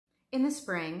In the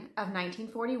spring of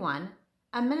 1941,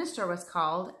 a minister was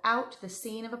called out to the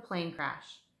scene of a plane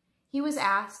crash. He was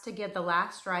asked to give the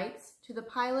last rites to the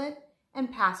pilot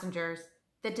and passengers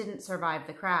that didn't survive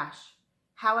the crash.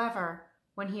 However,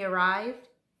 when he arrived,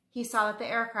 he saw that the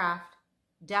aircraft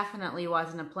definitely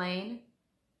wasn't a plane,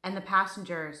 and the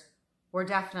passengers were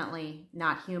definitely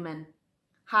not human.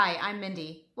 Hi, I'm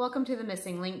Mindy. Welcome to the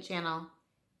Missing Link channel.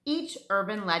 Each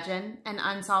urban legend and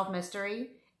unsolved mystery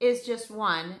is just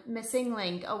one missing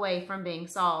link away from being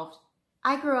solved.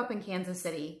 I grew up in Kansas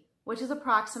City, which is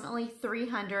approximately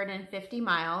 350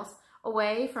 miles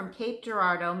away from Cape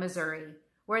Girardeau, Missouri,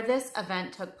 where this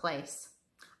event took place.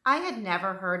 I had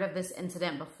never heard of this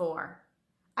incident before.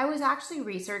 I was actually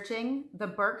researching the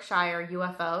Berkshire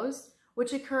UFOs,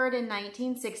 which occurred in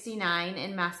 1969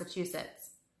 in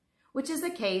Massachusetts, which is the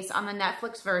case on the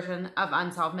Netflix version of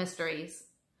Unsolved Mysteries.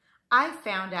 I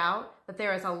found out that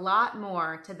there is a lot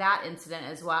more to that incident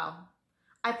as well.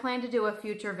 I plan to do a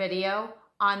future video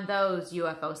on those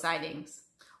UFO sightings.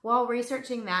 While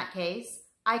researching that case,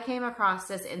 I came across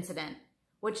this incident,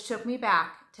 which took me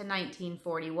back to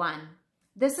 1941.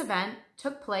 This event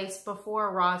took place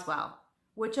before Roswell,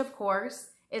 which of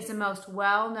course is the most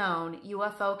well-known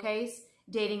UFO case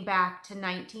dating back to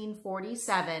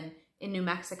 1947 in New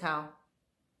Mexico.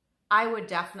 I would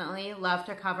definitely love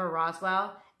to cover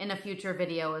Roswell in a future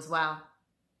video as well.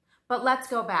 But let's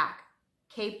go back.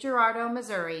 Cape Girardeau,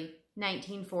 Missouri,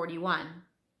 1941.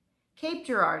 Cape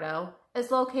Girardeau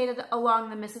is located along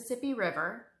the Mississippi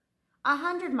River,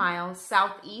 100 miles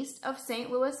southeast of St.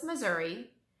 Louis,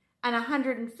 Missouri, and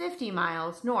 150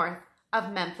 miles north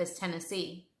of Memphis,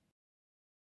 Tennessee.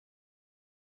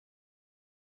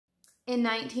 In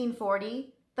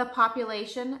 1940, the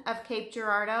population of Cape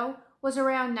Girardeau was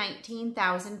around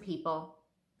 19,000 people.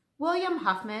 William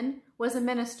Huffman was a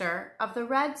minister of the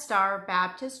Red Star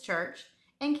Baptist Church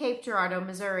in Cape Girardeau,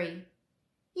 Missouri.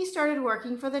 He started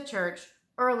working for the church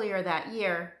earlier that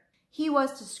year. He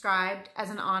was described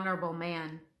as an honorable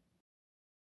man.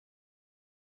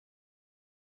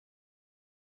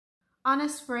 On a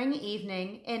spring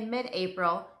evening in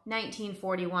mid-April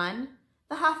 1941,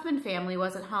 the Huffman family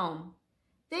was at home.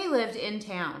 They lived in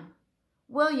town.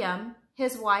 William,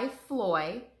 his wife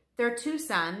Floy, their two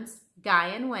sons, Guy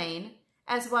and Wayne,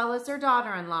 as well as their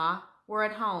daughter-in-law, were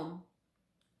at home.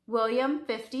 William,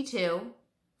 52,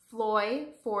 Floy,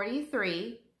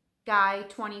 43, Guy,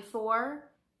 24,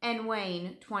 and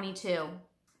Wayne, 22.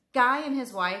 Guy and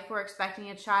his wife were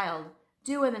expecting a child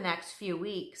due in the next few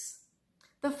weeks.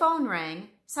 The phone rang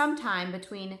sometime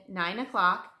between 9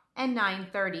 o'clock and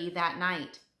 9:30 that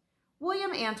night.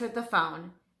 William answered the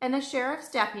phone, and a sheriff's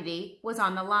deputy was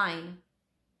on the line.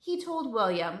 He told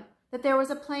William that there was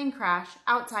a plane crash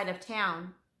outside of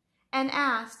town and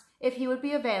asked if he would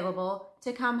be available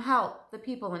to come help the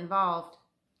people involved.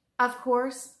 Of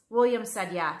course, William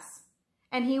said yes,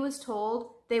 and he was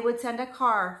told they would send a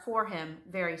car for him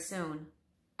very soon.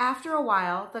 After a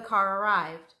while, the car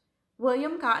arrived.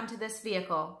 William got into this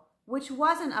vehicle, which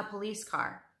wasn't a police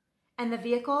car, and the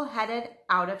vehicle headed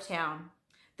out of town.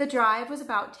 The drive was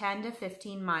about 10 to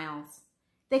 15 miles.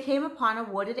 They came upon a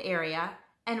wooded area,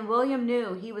 and William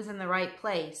knew he was in the right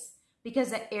place because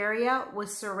the area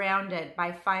was surrounded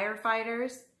by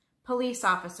firefighters, police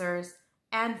officers,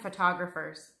 and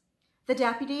photographers. The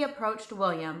deputy approached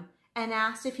William and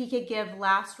asked if he could give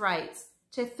last rites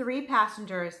to 3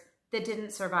 passengers that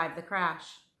didn't survive the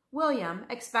crash. William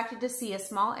expected to see a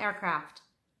small aircraft,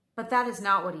 but that is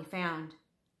not what he found.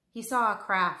 He saw a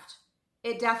craft.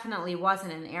 It definitely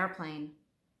wasn't an airplane.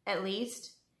 At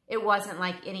least, it wasn't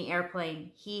like any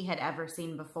airplane he had ever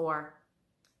seen before.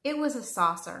 It was a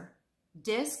saucer,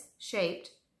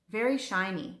 disc-shaped, very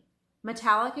shiny,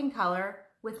 metallic in color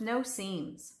with no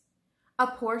seams. A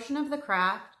portion of the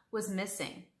craft was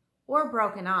missing or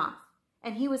broken off,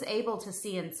 and he was able to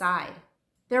see inside.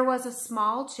 There was a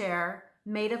small chair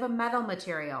made of a metal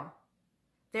material.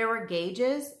 There were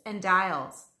gauges and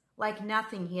dials, like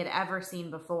nothing he had ever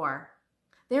seen before.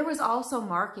 There was also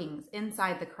markings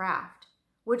inside the craft,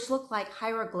 which looked like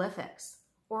hieroglyphics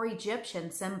or Egyptian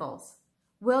symbols.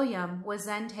 William was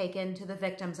then taken to the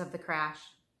victims of the crash.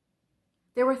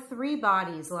 There were 3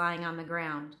 bodies lying on the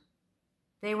ground.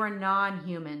 They were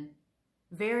non-human,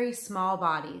 very small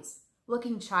bodies,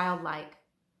 looking childlike,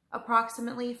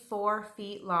 approximately 4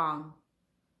 feet long.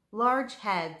 Large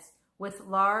heads with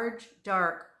large,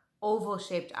 dark,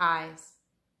 oval-shaped eyes,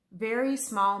 very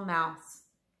small mouths,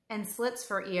 and slits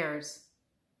for ears.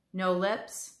 No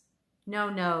lips, no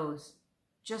nose,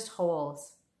 just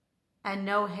holes, and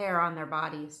no hair on their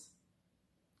bodies.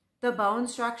 The bone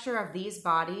structure of these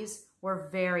bodies were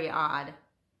very odd.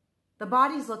 The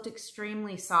bodies looked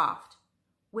extremely soft,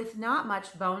 with not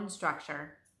much bone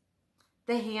structure.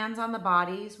 The hands on the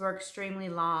bodies were extremely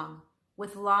long,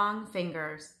 with long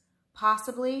fingers,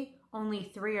 possibly only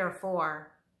 3 or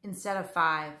 4 instead of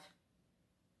 5.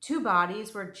 2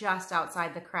 bodies were just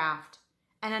outside the craft,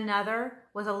 and another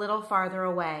was a little farther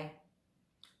away.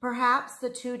 Perhaps the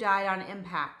 2 died on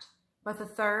impact, but the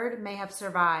third may have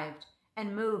survived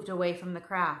and moved away from the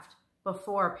craft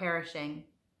before perishing.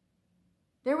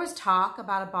 There was talk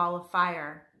about a ball of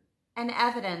fire and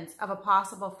evidence of a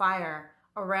possible fire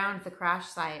around the crash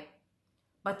site,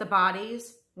 but the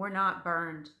bodies were not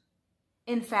burned.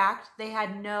 In fact, they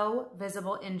had no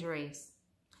visible injuries.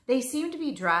 They seemed to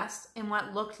be dressed in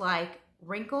what looked like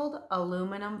wrinkled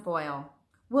aluminum foil.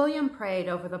 William prayed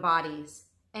over the bodies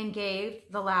and gave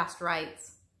the last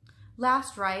rites.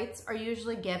 Last rites are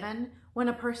usually given when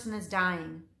a person is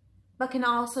dying, but can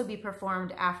also be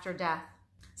performed after death.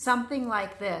 Something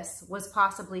like this was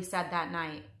possibly said that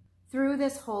night. Through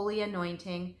this holy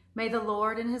anointing, may the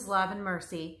Lord in his love and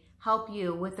mercy help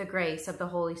you with the grace of the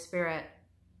Holy Spirit.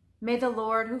 May the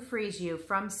Lord who frees you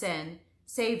from sin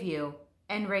save you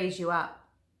and raise you up.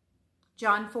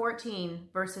 John 14,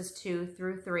 verses 2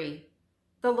 through 3.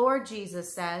 The Lord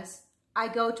Jesus says, I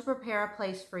go to prepare a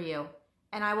place for you,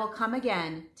 and I will come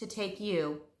again to take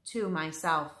you to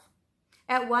myself.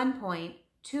 At one point,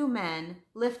 2 men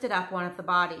lifted up one of the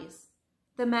bodies.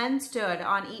 The men stood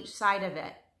on each side of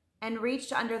it and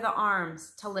reached under the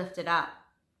arms to lift it up.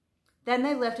 Then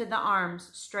they lifted the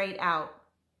arms straight out.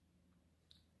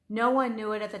 No one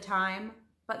knew it at the time,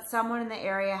 but someone in the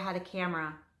area had a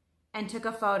camera and took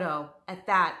a photo at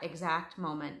that exact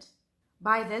moment.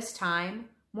 By this time,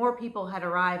 more people had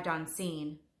arrived on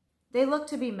scene. They looked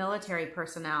to be military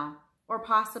personnel, or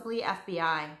possibly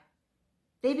FBI.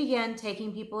 They began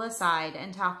taking people aside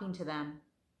and talking to them.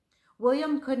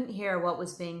 William couldn't hear what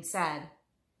was being said,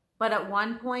 but at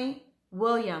one point,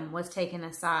 William was taken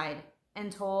aside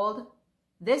and told,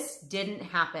 "This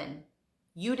didn't happen.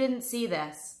 You didn't see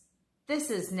this. This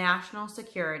is national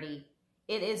security.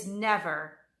 It is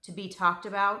never to be talked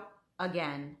about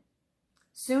again."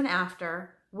 Soon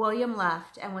after, William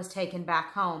left and was taken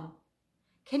back home.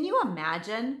 Can you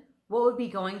imagine what would be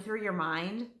going through your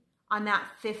mind on that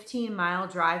 15-mile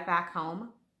drive back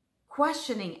home?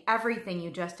 Questioning everything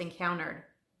you just encountered.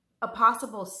 A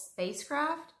possible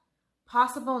spacecraft?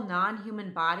 Possible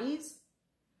non-human bodies?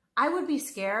 I would be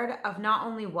scared of not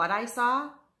only what I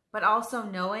saw, but also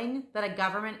knowing that a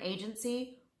government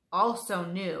agency also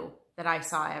knew that I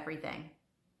saw everything.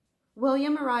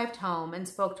 William arrived home and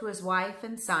spoke to his wife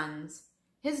and sons.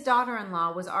 His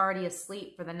daughter-in-law was already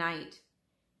asleep for the night.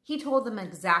 He told them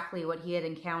exactly what he had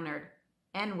encountered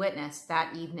and witnessed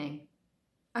that evening.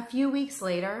 A few weeks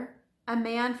later, a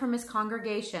man from his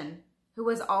congregation, who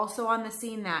was also on the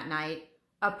scene that night,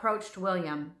 approached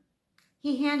William.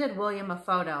 He handed William a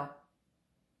photo.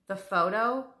 The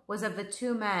photo was of the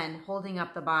 2 men holding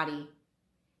up the body.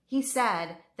 He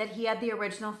said that he had the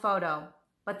original photo,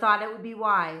 but thought it would be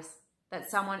wise that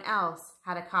someone else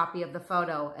had a copy of the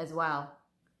photo as well.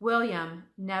 William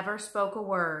never spoke a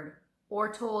word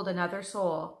or told another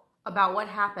soul about what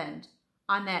happened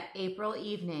on that April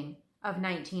evening of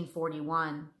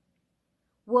 1941.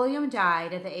 William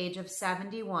died at the age of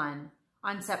 71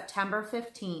 on September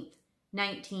 15th,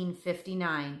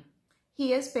 1959.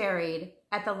 He is buried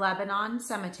at the Lebanon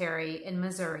Cemetery in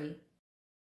Missouri.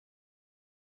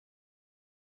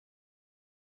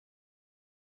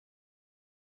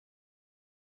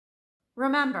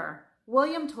 Remember,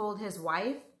 William told his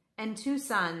wife and 2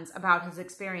 sons about his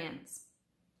experience.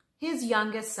 His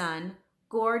youngest son,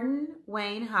 Gordon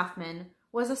Wayne Huffman,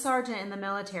 was a sergeant in the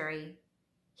military.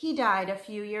 He died a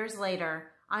few years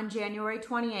later on January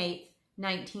 28,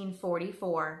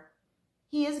 1944.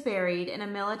 He is buried in a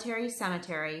military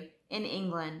cemetery in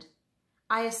England.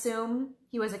 I assume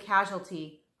he was a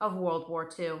casualty of World War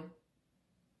II.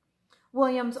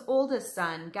 William's oldest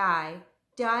son, Guy,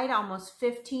 died almost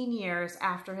 15 years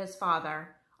after his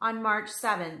father on March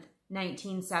 7,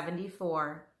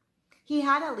 1974. He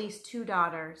had at least 2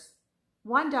 daughters.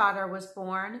 One daughter was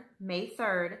born May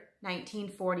 3,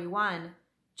 1941,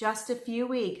 just a few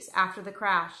weeks after the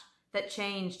crash that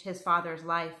changed his father's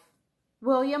life.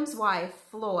 William's wife,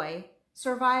 Floy,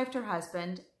 survived her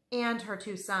husband and her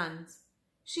 2 sons.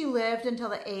 She lived until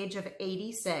the age of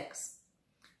 86.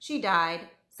 She died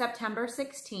September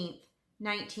 16,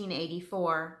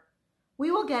 1984. We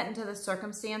will get into the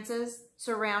circumstances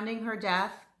surrounding her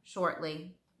death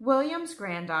shortly. William's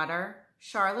granddaughter,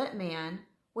 Charlotte Mann,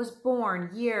 was born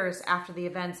years after the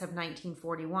events of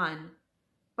 1941,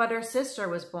 but her sister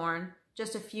was born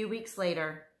just a few weeks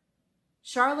later.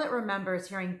 Charlotte remembers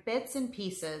hearing bits and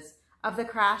pieces of the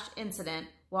crash incident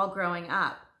while growing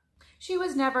up. She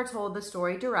was never told the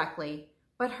story directly,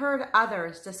 but heard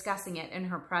others discussing it in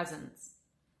her presence.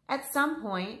 At some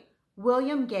point,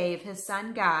 William gave his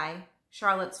son Guy,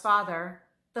 Charlotte's father,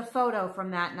 the photo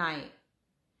from that night.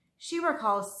 She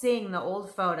recalls seeing the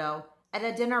old photo at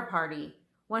a dinner party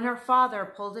when her father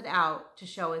pulled it out to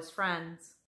show his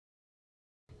friends.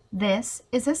 This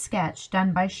is a sketch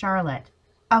done by Charlotte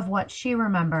of what she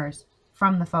remembers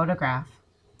from the photograph.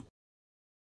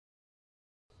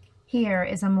 Here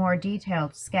is a more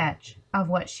detailed sketch of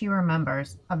what she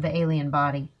remembers of the alien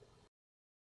body.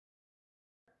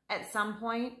 At some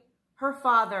point, her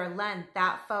father lent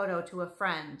that photo to a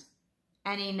friend,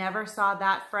 and he never saw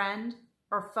that friend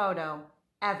or photo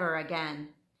ever again.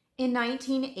 In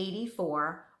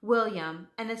 1984, William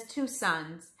and his 2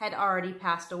 sons had already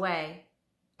passed away,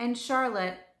 and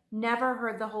Charlotte never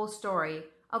heard the whole story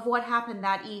of what happened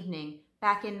that evening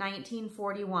back in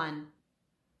 1941.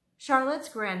 Charlotte's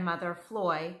grandmother,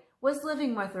 Floy, was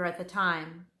living with her at the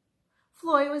time.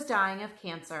 Floy was dying of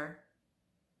cancer.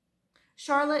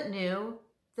 Charlotte knew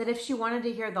that if she wanted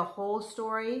to hear the whole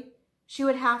story, she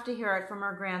would have to hear it from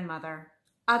her grandmother.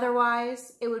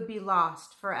 Otherwise, it would be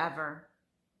lost forever.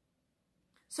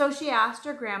 So she asked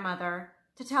her grandmother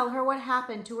to tell her what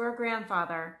happened to her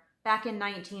grandfather back in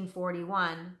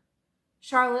 1941.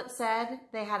 Charlotte said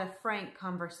they had a frank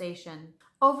conversation.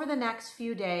 Over the next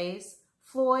few days,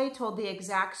 Floy told the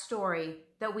exact story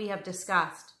that we have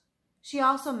discussed. She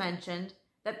also mentioned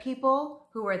that people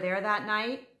who were there that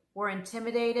night were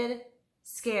intimidated,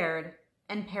 scared,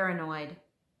 and paranoid.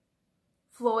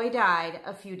 Floy died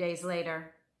a few days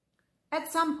later.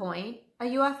 At some point, a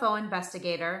UFO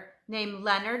investigator named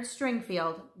Leonard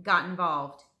Stringfield got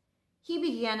involved. He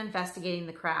began investigating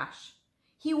the crash.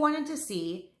 He wanted to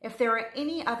see if there were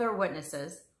any other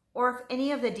witnesses or if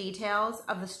any of the details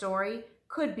of the story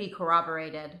could be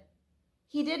corroborated.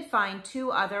 He did find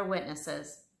 2 other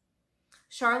witnesses.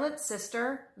 Charlotte's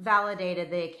sister validated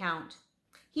the account.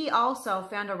 He also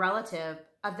found a relative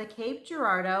of the Cape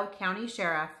Girardeau County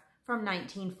Sheriff from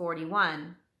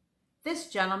 1941. This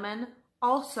gentleman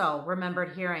also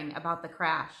remembered hearing about the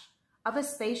crash of a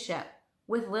spaceship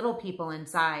with little people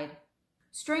inside.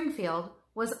 Stringfield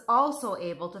was also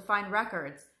able to find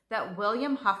records that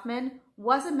William Huffman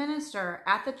was a minister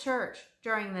at the church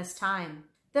during this time.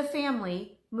 The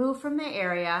family moved from the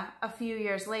area a few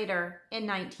years later in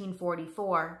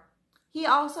 1944. He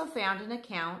also found an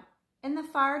account in the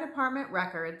fire department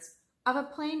records of a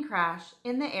plane crash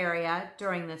in the area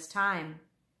during this time.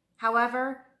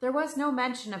 However, there was no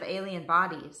mention of alien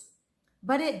bodies,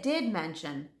 but it did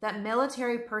mention that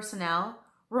military personnel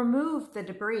removed the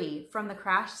debris from the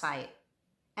crash site,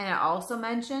 and it also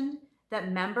mentioned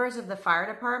that members of the fire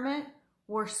department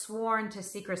were sworn to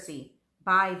secrecy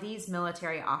by these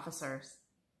military officers.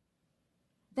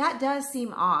 That does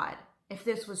seem odd if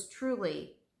this was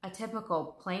truly a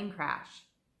typical plane crash.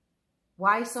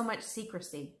 Why so much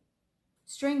secrecy?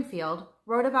 Stringfield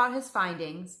wrote about his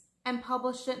findings and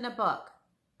published it in a book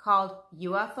called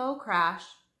UFO Crash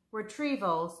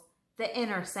Retrievals: The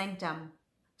Inner Sanctum.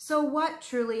 So what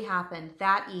truly happened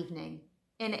that evening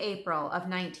in April of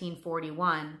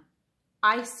 1941?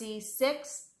 I see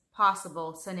 6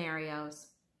 possible scenarios.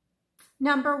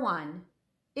 Number 1,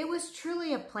 it was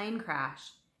truly a plane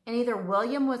crash, and either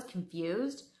William was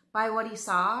confused by what he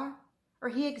saw, or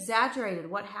he exaggerated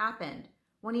what happened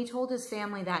when he told his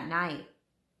family that night.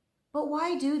 But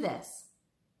why do this?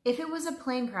 If it was a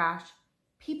plane crash,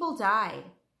 people died,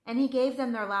 and he gave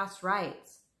them their last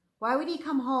rites. Why would he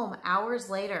come home hours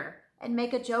later and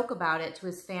make a joke about it to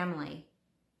his family?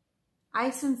 I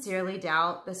sincerely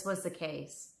doubt this was the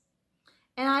case.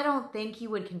 And I don't think he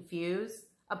would confuse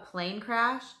a plane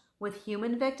crash with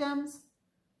human victims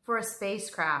for a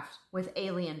spacecraft with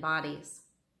alien bodies.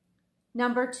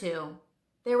 Number 2,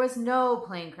 there was no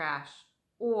plane crash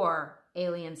or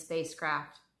alien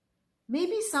spacecraft.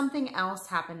 Maybe something else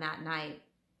happened that night.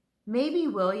 Maybe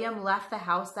William left the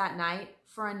house that night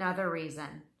for another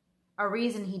reason, a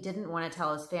reason he didn't want to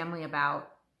tell his family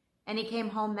about, and he came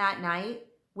home that night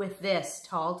with this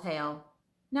tall tale.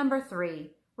 Number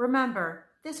 3, remember,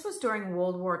 this was during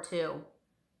World War II.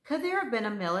 Could there have been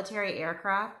a military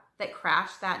aircraft that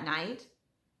crashed that night?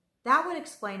 That would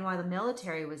explain why the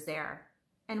military was there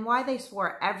and why they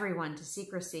swore everyone to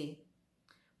secrecy.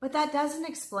 But that doesn't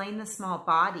explain the small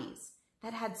bodies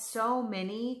that had so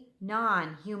many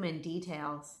non-human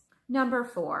details. Number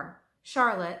 4,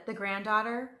 Charlotte, the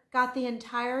granddaughter, got the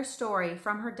entire story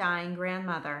from her dying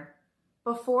grandmother.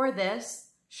 Before this,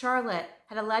 Charlotte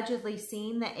had allegedly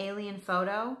seen the alien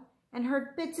photo and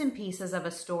heard bits and pieces of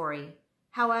a story,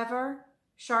 However,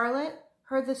 Charlotte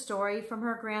heard the story from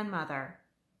her grandmother,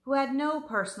 who had no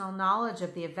personal knowledge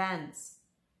of the events,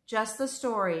 just the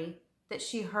story that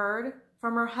she heard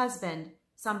from her husband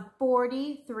some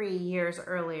 43 years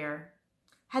earlier.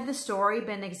 Had the story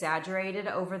been exaggerated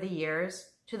over the years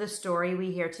to the story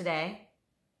we hear today?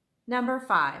 Number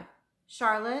 5.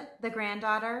 Charlotte, the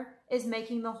granddaughter, is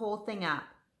making the whole thing up.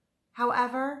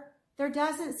 However, there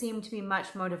doesn't seem to be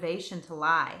much motivation to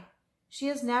lie. She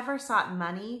has never sought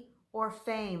money or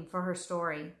fame for her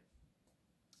story.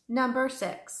 Number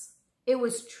 6. It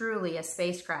was truly a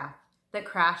spacecraft that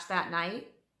crashed that night,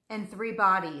 and 3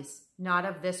 bodies, not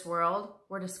of this world,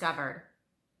 were discovered.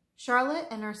 Charlotte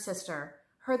and her sister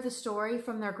heard the story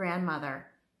from their grandmother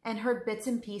and heard bits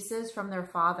and pieces from their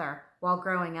father while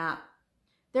growing up.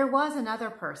 There was another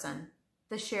person,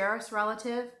 the sheriff's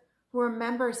relative, who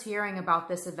remembers hearing about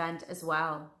this event as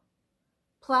well.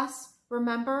 Plus,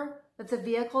 remember that the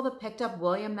vehicle that picked up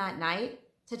William that night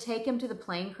to take him to the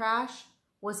plane crash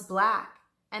was black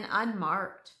and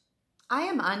unmarked. I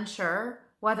am unsure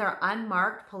whether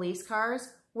unmarked police cars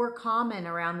were common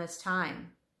around this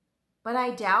time, but I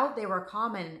doubt they were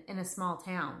common in a small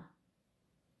town.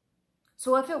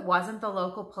 So if it wasn't the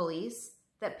local police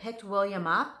that picked William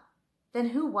up, then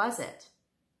who was it?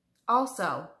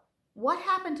 Also, what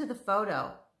happened to the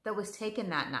photo that was taken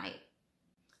that night?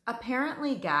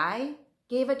 Apparently, Guy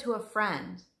gave it to a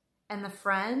friend, and the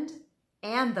friend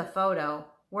and the photo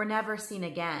were never seen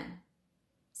again.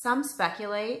 Some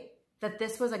speculate that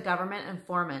this was a government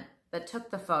informant that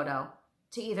took the photo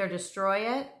to either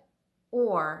destroy it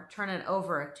or turn it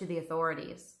over to the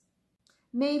authorities.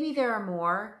 Maybe there are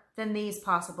more than these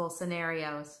possible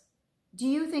scenarios. Do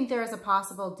you think there is a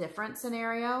possible different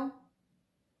scenario?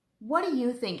 What do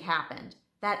you think happened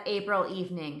that April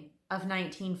evening of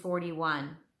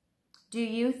 1941? Do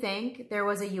you think there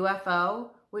was a UFO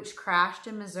which crashed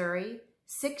in Missouri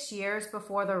 6 years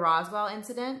before the Roswell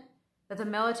incident that the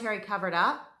military covered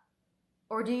up?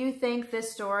 Or do you think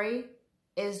this story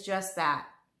is just that,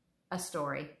 a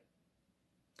story?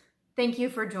 Thank you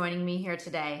for joining me here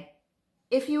today.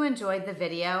 If you enjoyed the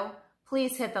video,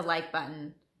 please hit the like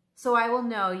button so I will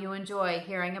know you enjoy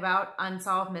hearing about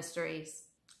Unsolved Mysteries.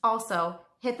 Also,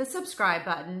 hit the subscribe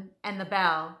button and the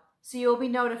bell so you will be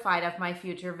notified of my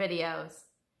future videos.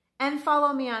 And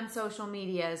follow me on social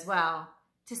media as well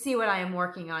to see what I am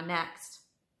working on next.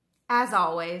 As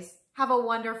always, have a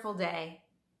wonderful day.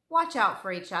 Watch out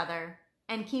for each other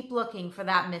and keep looking for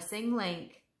that missing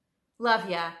link. Love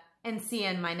ya and see you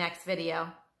in my next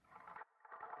video.